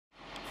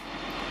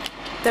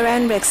The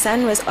Randburg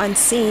Sun was on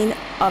scene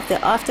of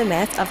the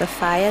aftermath of a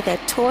fire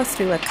that tore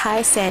through a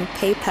Kai sand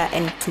paper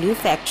and glue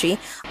factory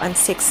on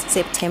 6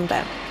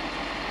 September.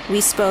 We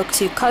spoke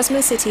to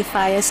Cosmo City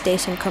Fire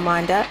Station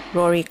Commander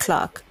Rory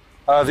Clark.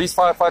 These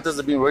firefighters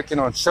have been working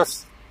on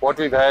shifts. What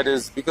we've had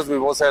is, because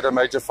we've also had a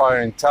major fire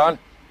in town,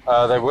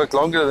 they work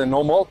longer than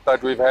normal,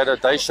 but we've had a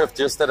day shift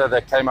yesterday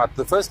that came out.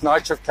 The first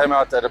night shift came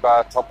out at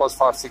about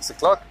 5:30, 6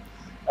 o'clock,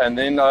 and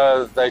then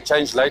they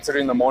changed later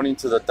in the morning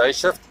to the day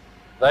shift.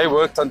 They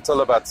worked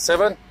until about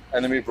 7,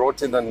 and then we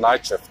brought in the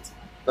night shift.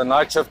 The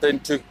night shift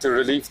then took to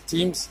relieve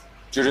teams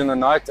during the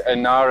night,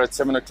 and now at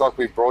 7 o'clock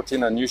we brought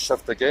in a new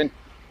shift again.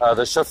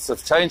 The shifts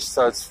have changed,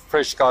 so it's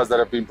fresh guys that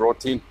have been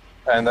brought in,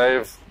 and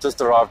they've just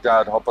arrived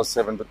now at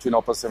 7:30, between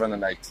 7:30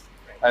 and 8.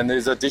 And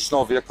there's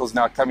additional vehicles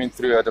now coming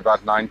through at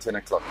about 9, 10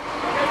 o'clock.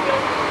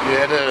 We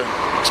had an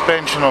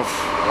expansion of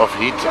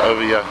heat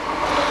over here.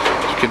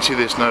 You can see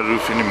there's no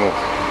roof anymore.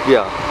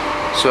 Yeah.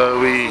 So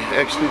we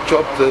actually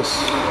chopped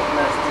this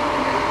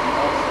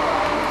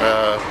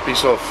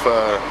piece of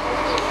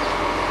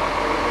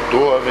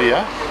door over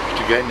here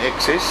to gain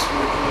access.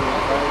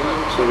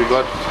 So we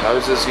got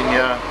hoses in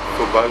here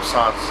for both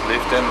sides,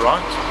 left and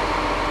right.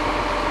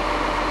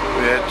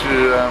 We had to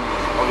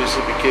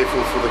obviously be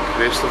careful for the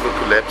rest of the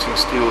collapsing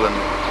steel,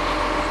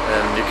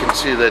 and you can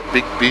see that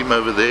big beam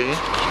over there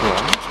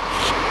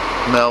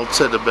melts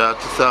at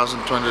about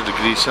 1200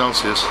 degrees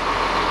Celsius,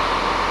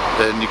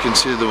 and you can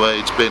see the way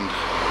it's bent.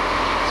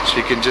 So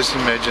you can just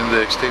imagine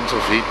the extent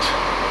of heat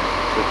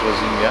that was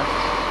in here.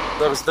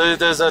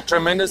 There's a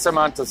tremendous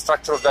amount of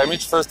structural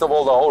damage. First of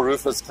all, the whole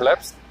roof has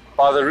collapsed.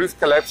 By the roof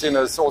collapsing,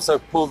 it's also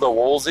pulled the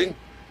walls in.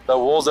 The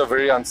walls are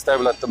very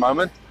unstable at the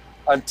moment.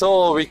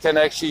 Until we can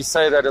actually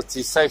say that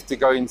it's safe to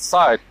go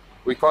inside,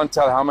 we can't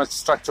tell how much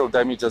structural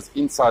damage is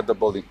inside the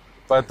building.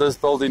 But this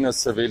building is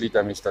severely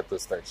damaged at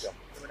this stage.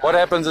 What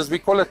happens is we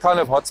call it kind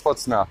of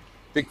hotspots now.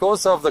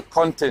 Because of the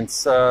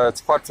contents,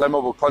 it's quite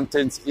flammable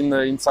contents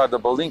inside the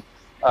building,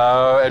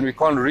 and we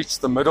can't reach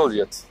the middle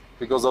yet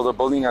because of the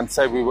building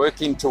unsafe. We're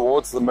working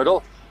towards the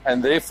middle,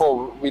 and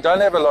therefore we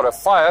don't have a lot of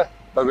fire,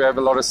 but we have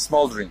a lot of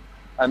smoldering.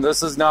 And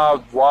this is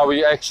now why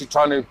we're actually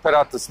trying to put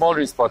out the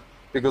smoldering spot,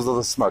 because of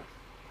the smoke.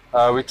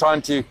 We're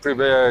trying to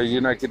prepare,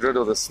 get rid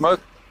of the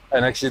smoke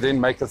and actually then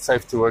make it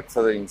safe to work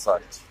for the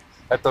inside.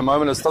 At the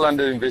moment, it's still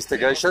under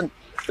investigation.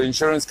 The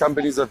insurance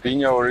companies have been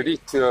here already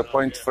to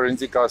appoint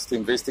forensic guys to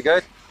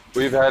investigate.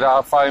 We've had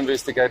our fire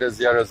investigators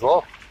here as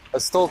well.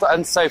 It's still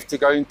unsafe to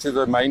go into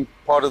the main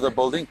part of the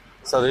building,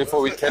 so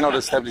therefore we cannot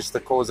establish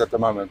the cause at the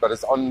moment, but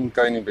it's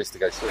ongoing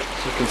investigation.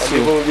 You can see.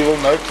 You will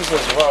notice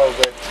as well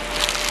that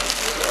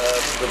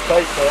the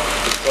paper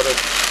has got a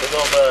bit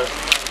of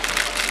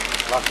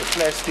like a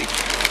plastic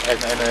and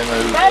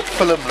a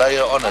film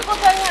layer on it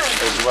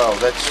as well.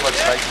 That's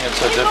what's making it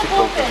so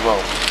difficult as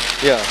well.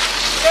 Yeah.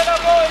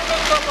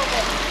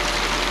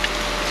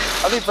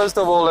 I think first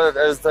of all,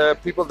 as the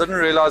people didn't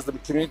realize, the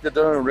community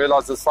didn't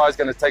realize this fire is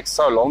going to take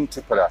so long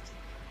to put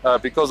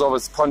out because of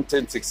its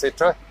contents,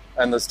 etc.,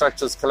 and the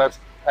structures collapsed.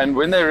 And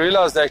when they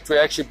realized that we've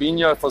actually been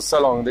here for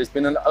so long, there's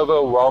been an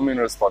overwhelming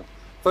response.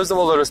 First of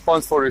all, the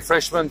response for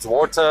refreshments,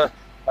 water,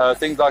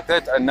 things like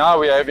that, and now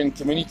we're having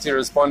community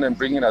respond and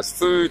bringing us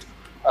food,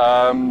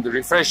 the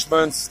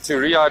refreshments to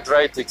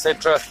rehydrate,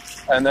 etc.,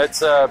 and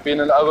that's been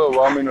an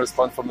overwhelming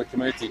response from the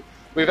community.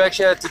 We've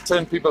actually had to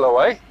turn people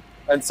away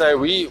and say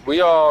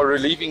we are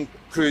relieving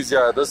crews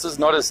here. This is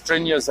not as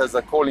strenuous as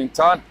the call in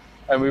town,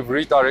 and we've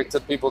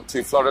redirected people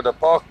to Florida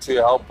Park to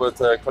help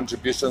with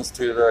contributions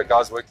to the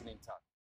guys working in